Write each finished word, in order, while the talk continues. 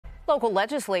Local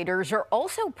legislators are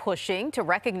also pushing to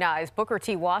recognize Booker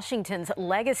T. Washington's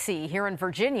legacy here in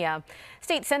Virginia.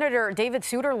 State Senator David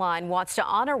Suetterlein wants to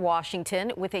honor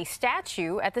Washington with a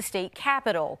statue at the state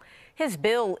capitol. His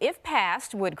bill, if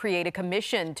passed, would create a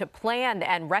commission to plan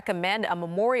and recommend a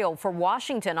memorial for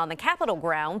Washington on the Capitol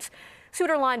grounds.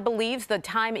 Suetterlein believes the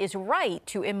time is right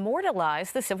to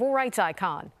immortalize the civil rights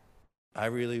icon. I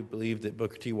really believe that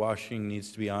Booker T. Washington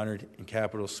needs to be honored in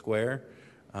Capitol Square.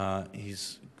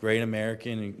 He's a great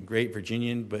American and great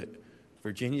Virginian, but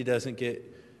Virginia doesn't get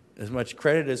as much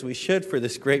credit as we should for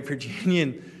this great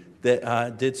Virginian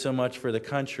that did so much for the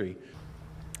country.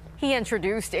 He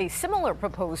introduced a similar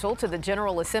proposal to the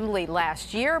General Assembly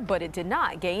last year, but it did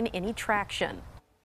not gain any traction.